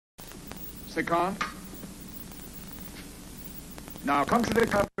Second. Now come to the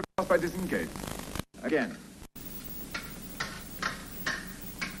car by disengage. Again.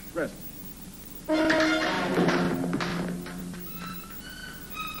 Rest. Oh,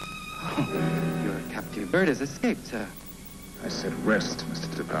 your captive bird has escaped, sir. I said rest,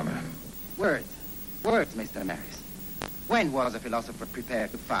 Mr. De Palma. Words. Words, Mr. Marius. When was a philosopher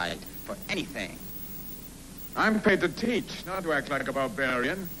prepared to fight for anything? I'm paid to teach, not to act like a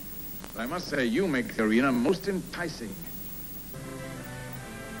barbarian. But I must say, you make the arena most enticing.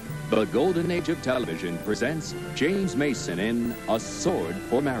 The Golden Age of Television presents James Mason in A Sword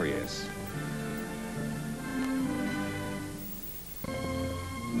for Marius.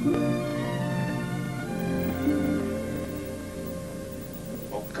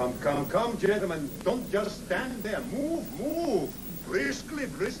 Oh, come, gentlemen. Don't just stand there. Move. Briskly.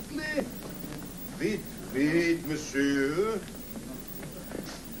 Vite, monsieur.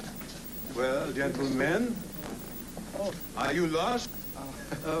 Well, gentlemen, are you lost?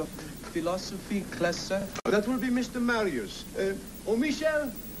 Philosophy class, sir? That will be Mr. Marius. Michel?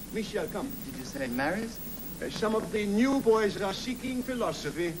 Michel, come. Did you say Marius? Some of the new boys are seeking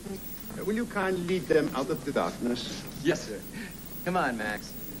philosophy. Will you kindly lead them out of the darkness? Yes, sir. Come on,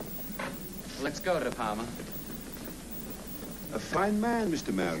 Max. Let's go to Palma. A fine man,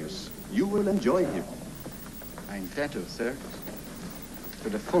 Mr. Marius. You will enjoy him. I intend to, sir. To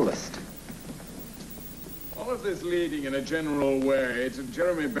the fullest. All of this leading in a general way to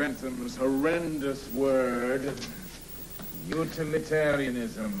Jeremy Bentham's horrendous word,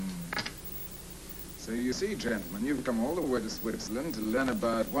 utilitarianism. So you see, gentlemen, you've come all the way to Switzerland to learn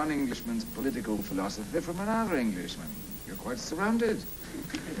about one Englishman's political philosophy from another Englishman. You're quite surrounded.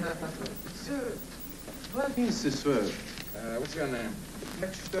 Sir, what means this word? What's your name?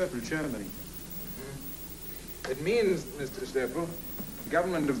 Stöpel, Germany. It means, Mr. Stöpel,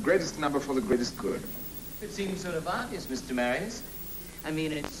 government of greatest number for the greatest good. It seems sort of obvious, Mr. Marius. I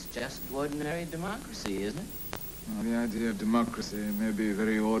mean, it's just ordinary democracy, isn't it? Well, the idea of democracy may be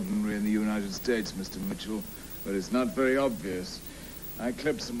very ordinary in the United States, Mr. Mitchell, but it's not very obvious. I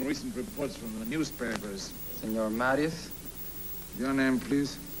clipped some recent reports from the newspapers. Senor Marius? Your name,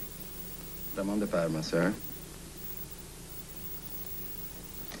 please? Ramon de Parma, sir.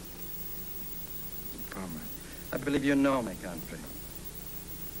 Palmer. I believe you know my country.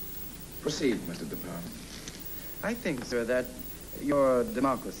 Proceed, Mr. De Palma. I think, sir, that your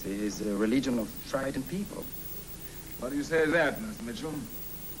democracy is a religion of frightened people. Why do you say that, Mr. Mitchell?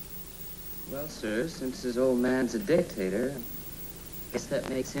 Well, sir, since this old man's a dictator, I guess that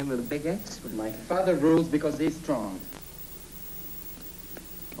makes him a big expert. My father rules because he's strong.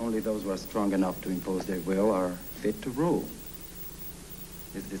 Only those who are strong enough to impose their will are fit to rule.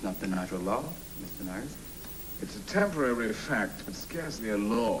 Is this not the natural law, Mr. Marius? It's a temporary fact, but scarcely a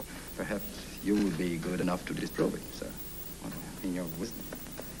law. Perhaps you will be good enough to disprove it, sir, in your wisdom.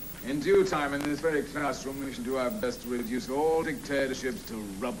 In due time, in this very classroom, we shall do our best to reduce all dictatorships to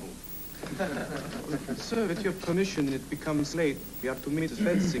rubble. Sir, with your permission, it becomes late. We have to meet the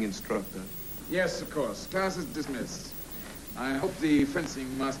fencing instructor. Yes, of course. Class is dismissed. I hope the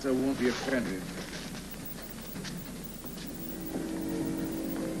fencing master won't be offended.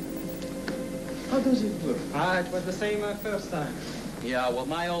 How does it look? It was the same first time. Yeah, well,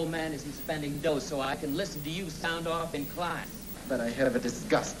 my old man isn't spending dough, so I can listen to you sound off in class. But I have a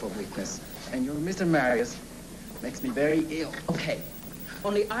disgust for weakness, and your Mr. Marius makes me very ill. Okay,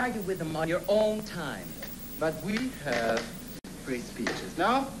 only argue with them on your own time. But we have free speeches.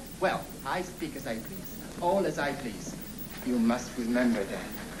 No? Well, I speak as I please, all as I please. You must remember that.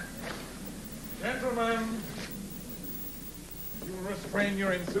 Gentlemen, if you will restrain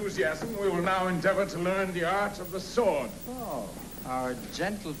your enthusiasm, we will now endeavor to learn the art of the sword. Oh, our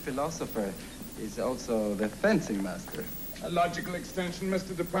gentle philosopher is also the fencing master. A logical extension,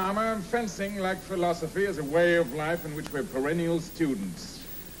 Mr. De Palma. Fencing, like philosophy, is a way of life in which we're perennial students.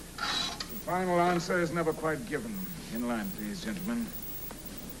 The final answer is never quite given. In line, please, gentlemen.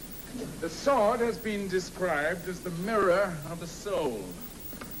 The sword has been described as the mirror of the soul.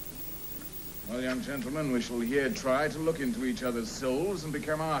 Well, young gentlemen, we shall here try to look into each other's souls and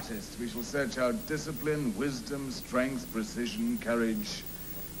become artists. We shall search out discipline, wisdom, strength, precision, courage,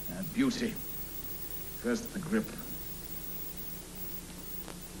 and beauty. First, the grip.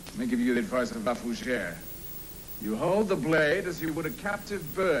 Let me give you the advice of La Fougère. You hold the blade as you would a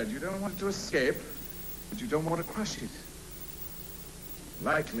captive bird. You don't want it to escape, but you don't want to crush it.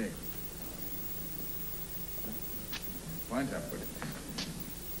 Lightly. Point upward.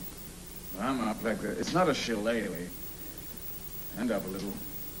 Arm up like that. It's not a shillelagh. Hand up a little.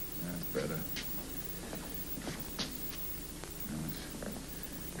 That's better.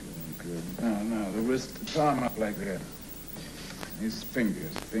 Good. wrist, palm up like that. His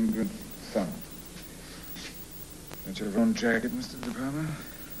fingers, finger and thumb. That's your own jacket, Mr. De Palma?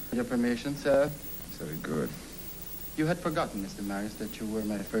 Your permission, sir? Very good. You had forgotten, Mr. Marius, that you were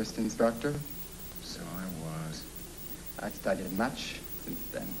my first instructor. So I was. I've studied much since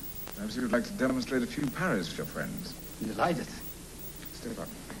then. Perhaps you would like to demonstrate a few paras for your friends. Delighted. Step up.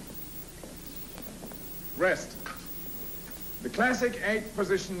 Rest. The classic 8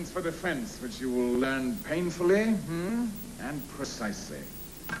 positions for defense, which you will learn painfully and precisely.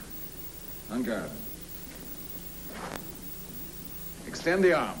 On guard. Extend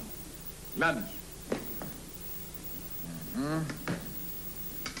the arm. Lunge.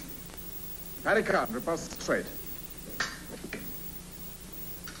 Paricard, riposte straight.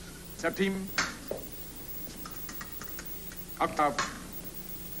 Septime. Octave.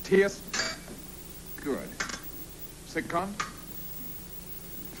 Tierce. Good. Second.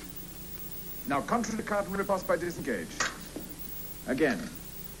 Now contra the card and riposte by disengage. Again.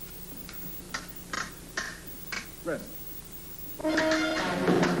 Rest. Your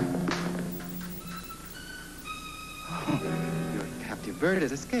captive bird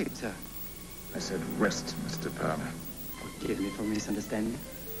has escaped, sir. I said rest, Mr. Palmer. Forgive me for misunderstanding.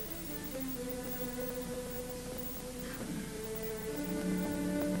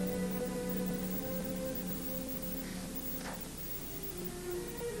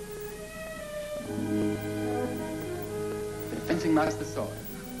 The fencing master saw it.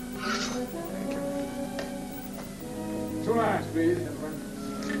 Thank you. 2 lines, please, gentlemen.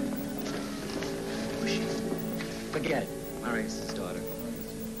 Forget it. Marius' daughter.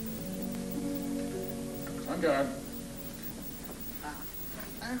 On guard.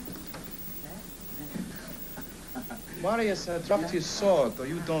 Marius dropped his sword, or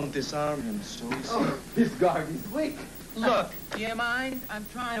you don't disarm him so easily. Oh, his guard is weak. Look, do you mind? I'm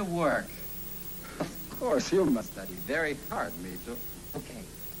trying to work. Of course, you must study very hard, Major. Okay,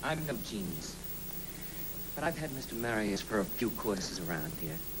 I'm no genius. But I've had Mr. Marius for a few courses around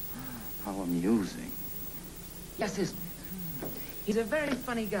here. How amusing. Yes, isn't it? He's a very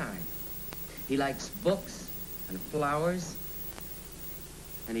funny guy. He likes books and flowers.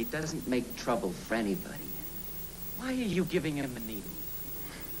 And he doesn't make trouble for anybody. Why are you giving him a needle?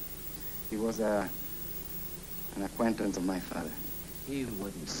 He was an acquaintance of my father. He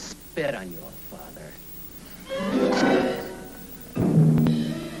wouldn't spit on your father.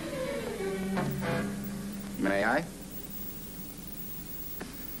 May I?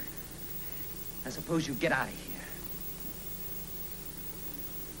 I suppose you get out of here.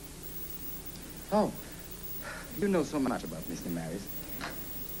 Oh, you know so much about Mr. Marius.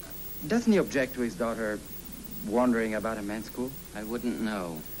 Doesn't he object to his daughter wandering about a men's school? I wouldn't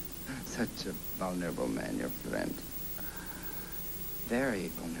know. Such a vulnerable man, your friend. Very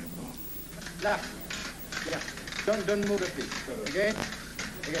vulnerable. Now, yeah. Don't move it, please. Again.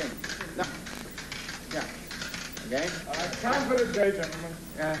 Now. Yeah. Again. Time for the day, gentlemen.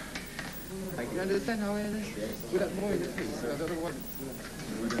 Yeah. I can understand how it is. Without moving the piece, because otherwise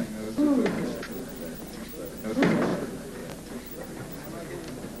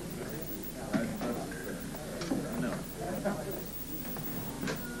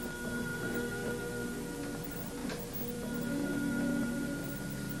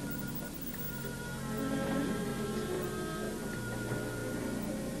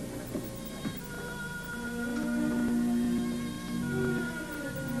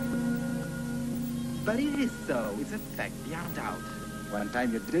But it is so. It's a fact, beyond doubt. One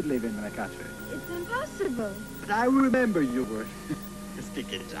time you did live in the country. It's impossible. But I remember you were a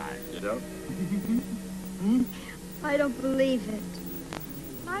sticky child, you know? I don't believe it.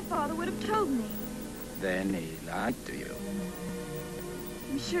 My father would have told me. Then he lied to you.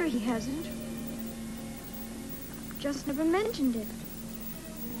 I'm sure he hasn't. Just never mentioned it.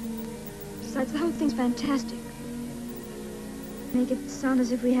 Besides, the whole thing's fantastic. Make it sound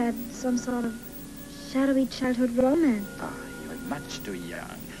as if we had some sort of shadowy childhood romance. Ah, you're much too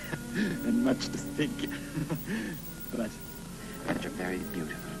young and much to think. but you're very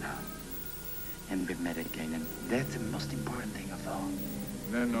beautiful now. And we've met again, and that's the most important thing of all.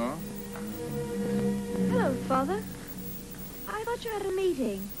 No. Hello, Father. I thought you had a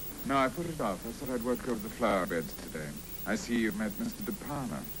meeting. No, I put it off. I thought I'd work over the flower beds today. I see you've met Mr. De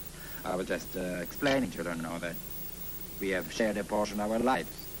Palma. I was just explaining to them now that we have shared a portion of our lives.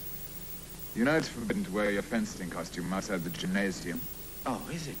 You know it's forbidden to wear your fencing costume outside the gymnasium. Oh,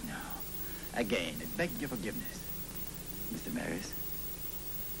 is it now? Again, I beg your forgiveness, Mr. Marius.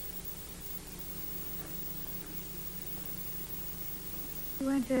 You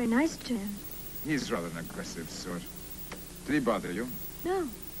weren't very nice to him. He's rather an aggressive sort. Did he bother you? No,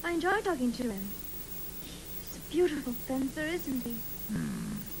 I enjoy talking to him. beautiful fencer, isn't he?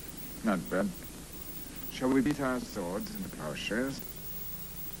 Not bad. Shall we beat our swords into plowshares?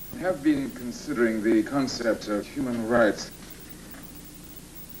 I have been considering the concept of human rights.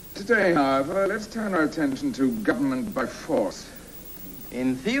 Today, however, let's turn our attention to government by force.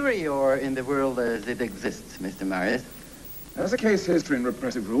 In theory or in the world as it exists, Mr. Marius? As a case history in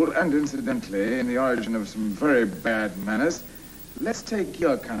repressive rule, and incidentally, in the origin of some very bad manners, let's take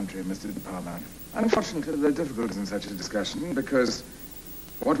your country, Mr. De Palma. Unfortunately, there are difficulties in such a discussion because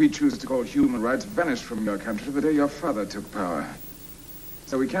what we choose to call human rights vanished from your country the day your father took power.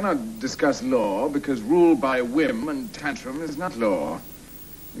 So we cannot discuss law because rule by whim and tantrum is not law.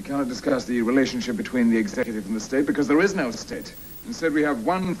 We cannot discuss the relationship between the executive and the state because there is no state. Instead, we have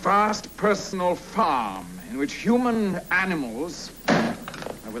one vast personal farm in which human animals... I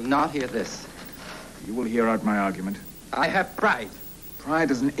will not hear this. You will hear out my argument. I have pride.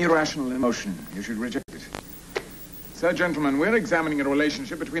 Pride is an irrational emotion. You should reject it. Sir, gentlemen, we're examining a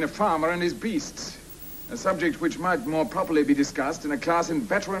relationship between a farmer and his beasts. A subject which might more properly be discussed in a class in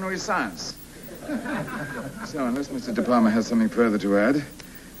veterinary science. So, unless Mr. De Palma has something further to add,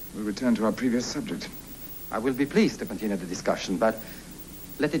 we'll return to our previous subject. I will be pleased to continue the discussion, but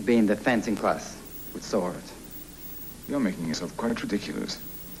let it be in the fencing class with swords. You're making yourself quite ridiculous.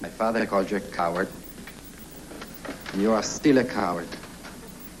 My father called you a coward, and you are still a coward.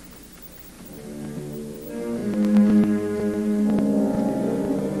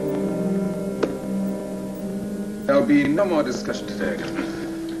 There'll be no more discussion today.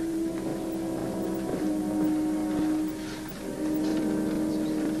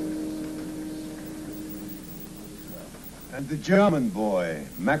 And the German boy,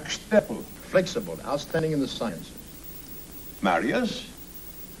 Max Steppel. Flexible, outstanding in the sciences. Marius?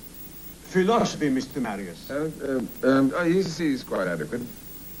 Philosophy, Mr. Marius. He's quite adequate.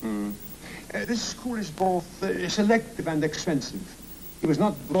 This school is both selective and expensive. He was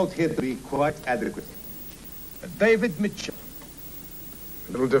not brought here to be quite adequate. David Mitchell.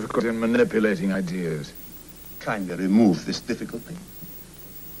 A little difficult in manipulating ideas. Kindly remove this difficulty.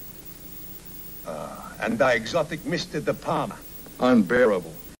 And the exotic Mr. De Palma.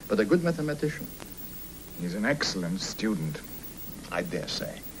 Unbearable, but a good mathematician. He's an excellent student. I dare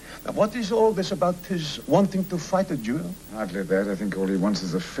say. Now, what is all this about his wanting to fight a duel? Hardly that. I think all he wants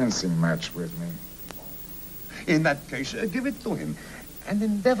is a fencing match with me. In that case, give it to him. And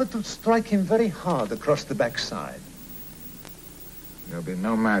endeavor to strike him very hard across the backside. There'll be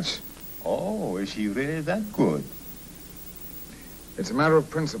no match. Oh, is he really that good? It's a matter of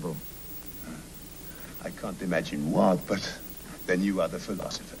principle. I can't imagine what, but then you are the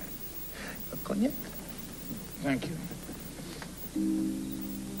philosopher. A cognac? Thank you.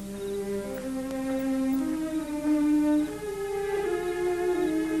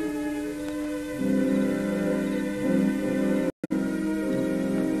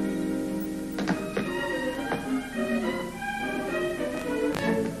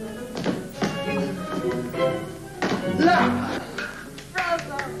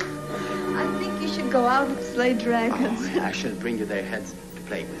 Go out and slay dragons. Oh, I shall bring you their heads to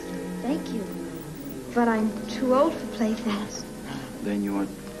play with. Thank you. But I'm too old for playthings. Then you are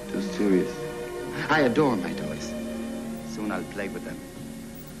too serious. I adore my toys. Soon I'll play with them.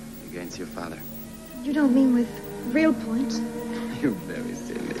 Against your father. You don't mean with real points? You're very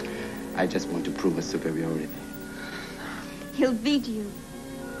silly. I just want to prove a superiority. He'll beat you.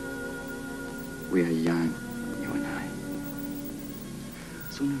 We are young, you and I.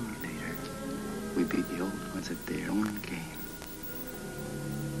 Sooner or later, we beat the old ones at their own game.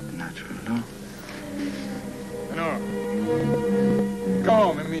 Natural, no? No. Go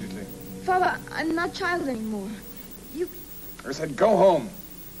home immediately. Father, I'm not child anymore. I said go home.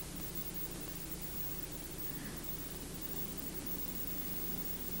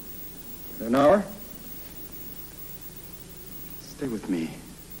 An hour? Stay with me.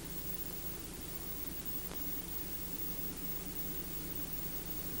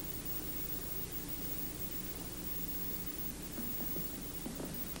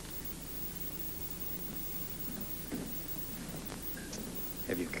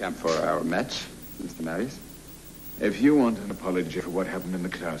 Have you come for our match, Mr. Marius? If you want an apology for what happened in the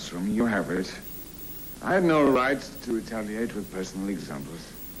classroom, you have it. I had no right to retaliate with personal examples.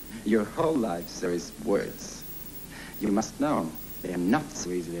 Your whole life, sir, is words. You must know they are not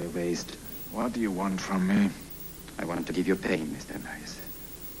so easily erased. What do you want from me? I want to give you pain, Mr. Marius.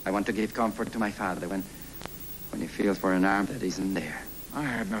 I want to give comfort to my father when he feels for an arm that isn't there. I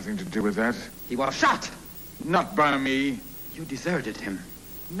had nothing to do with that. He was shot! Not by me. You deserted him.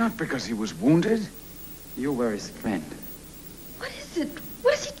 Not because he was wounded. You were his friend. What is it?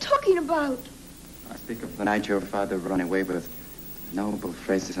 What is he talking about? I speak speak of the night your father ran away with noble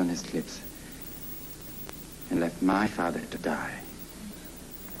phrases on his lips and left my father to die.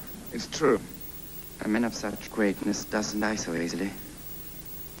 It's true. A man of such greatness doesn't die so easily.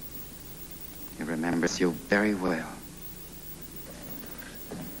 He remembers you very well.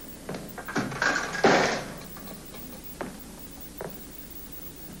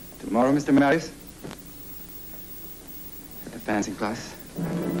 Tomorrow, Mr. Marius, at the fencing class.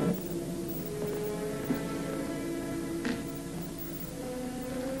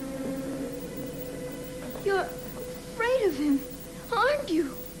 You're afraid of him, aren't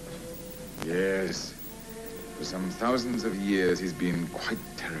you? Yes. For some thousands of years, he's been quite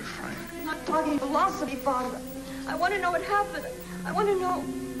terrifying. I'm not talking philosophy, Father. I want to know what happened. I want to know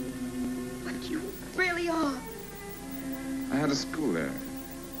what you really are. I had a school there.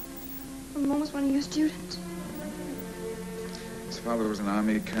 Ramon was one of your students. His father was an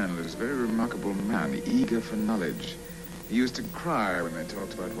army colonel. He was a very remarkable man, eager for knowledge. He used to cry when they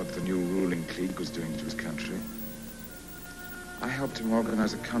talked about what the new ruling clique was doing to his country. I helped him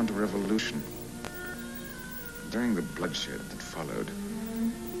organize a counter-revolution. During the bloodshed that followed,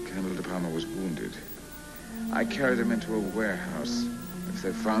 Colonel De Palma was wounded. I carried him into a warehouse. If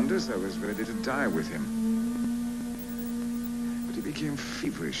they found us, I was ready to die with him. But he became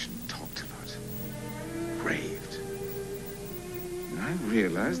feverish and talked a lot. Raved. And I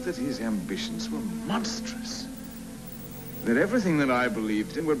realized that his ambitions were monstrous. That everything that I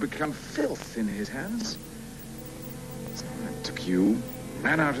believed in would become filth in his hands. So I took you,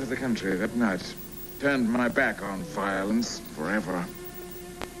 ran out of the country that night, turned my back on violence forever.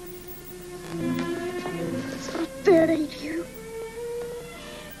 It's not fair to hate you.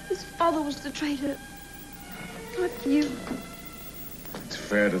 His father was the traitor, not you. It's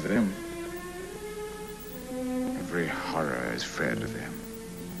fair to them. Every horror is fair to them.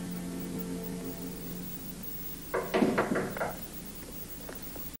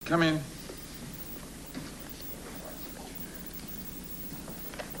 Come in.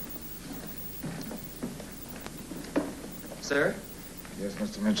 Sir? Yes,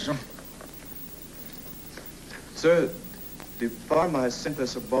 Mr. Mitchell? Sir, the farmer has sent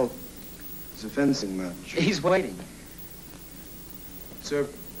us about the fencing match. He's waiting. Sir,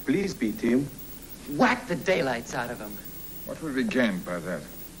 please beat him. Whack the daylights out of him. What would we gain by that?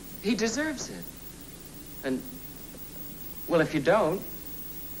 He deserves it. And, well, if you don't,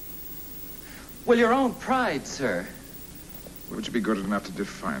 well, your own pride, sir. Would you be good enough to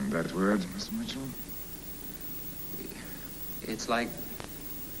define that word, Mr. Mitchell? It's like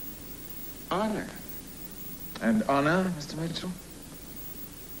honor. And honor, Mr. Mitchell?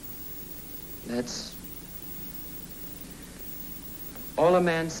 That's all a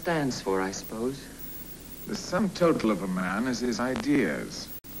man stands for, I suppose. The sum total of a man is his ideas.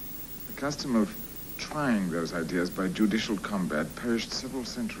 The custom of trying those ideas by judicial combat perished several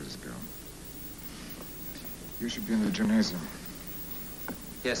centuries ago. You should be in the gymnasium.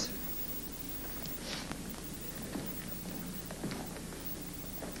 Yes, sir.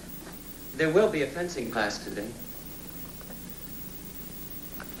 There will be a fencing class today.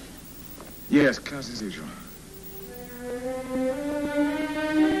 Yes, class as usual.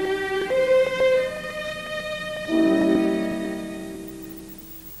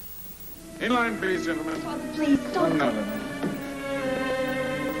 In line, please, gentlemen. Father, please, don't. No.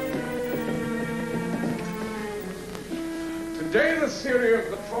 Today, the theory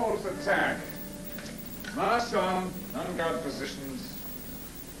of the false attack. Mask on, non-guard positions.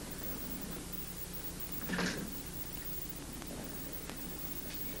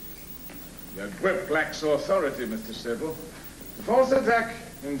 Your grip lacks authority, Mr. Sibyl. The false attack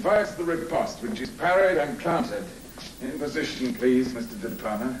invites the riposte, which is parried and countered. In position, please, Mr. De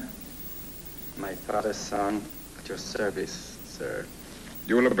Palma. My father's son, at your service, sir.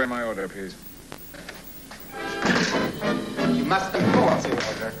 You will obey my order, please. You must enforce your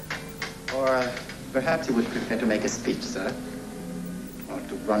order. Or perhaps you would prefer to make a speech, sir. Or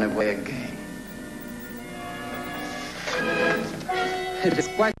to run away again. It is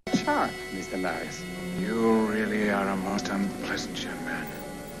quite sharp, Mr. Marius. You really are a most unpleasant young man.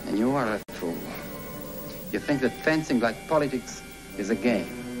 And you are a fool. You think that fencing, like politics, is a game.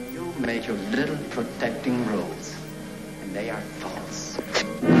 You made your little protecting rules, and they are false.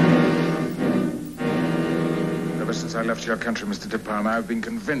 Ever since I left your country, Mr. De Palma, I've been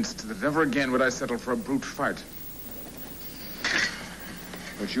convinced that never again would I settle for a brute fight.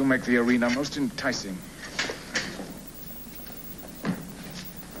 But you make the arena most enticing.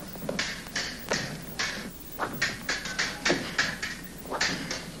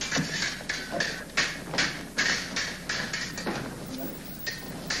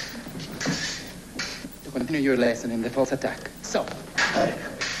 to continue your lesson in the false attack. So.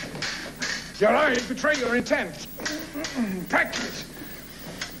 Your eyes betray your intent. Practice.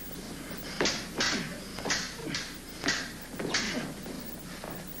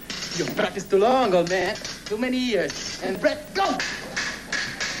 You've practiced too long, old man. Too many years. And Brett, go!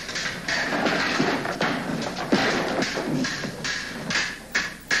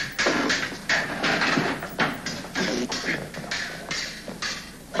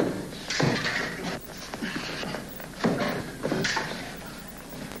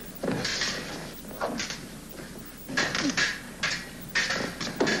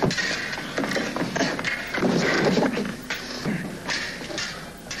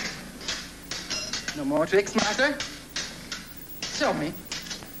 No more tricks, master? Show me.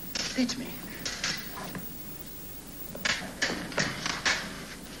 Teach me.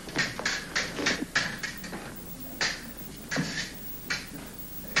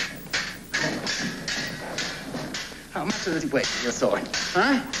 How much does it weigh, your sword?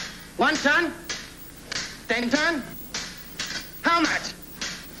 Huh? 1 ton? 10 ton? How much?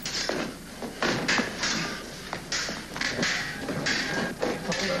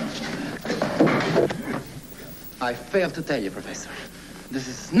 I failed to tell you, Professor. This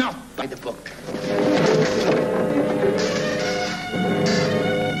is not by the book.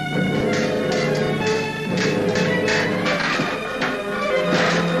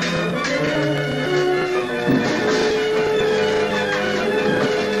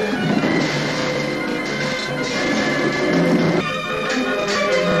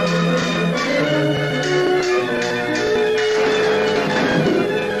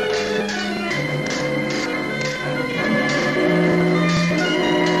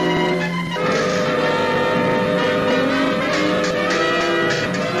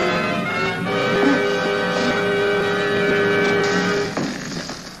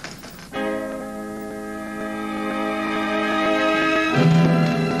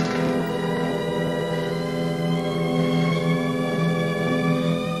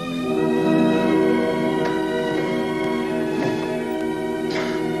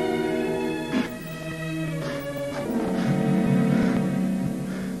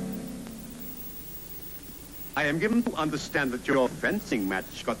 I am given to understand that your fencing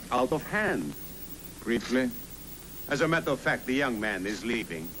match got out of hand. Briefly. As a matter of fact, the young man is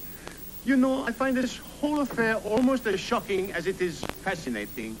leaving. You know, I find this whole affair almost as shocking as it is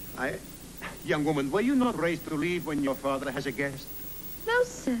fascinating. Young woman, were you not raised to leave when your father has a guest? No,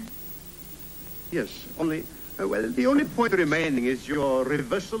 sir. Yes, only, well, the only point remaining is your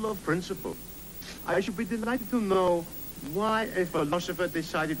reversal of principle. I should be delighted to know why a philosopher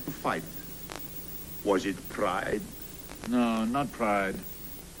decided to fight. Was it pride? No, not pride.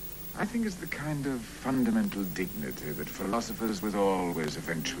 I think it's the kind of fundamental dignity that philosophers would always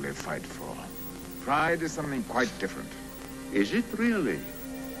eventually fight for. Pride is something quite different. Is it really?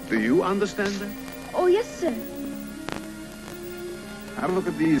 Do you understand that? Oh, yes, sir. Have a look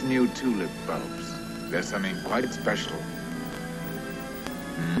at these new tulip bulbs. They're something quite special.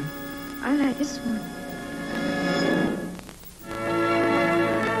 I like this one.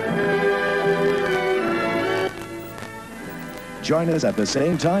 Join us at the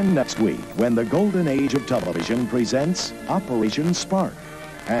same time next week when the golden age of television presents Operation Spark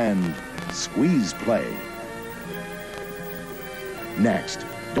and Squeeze Play. Next,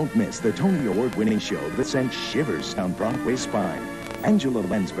 don't miss the Tony Award-winning show that sent shivers down Broadway's spine. Angela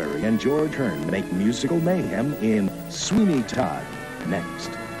Lansbury and George Hearn make musical mayhem in Sweeney Todd. Next.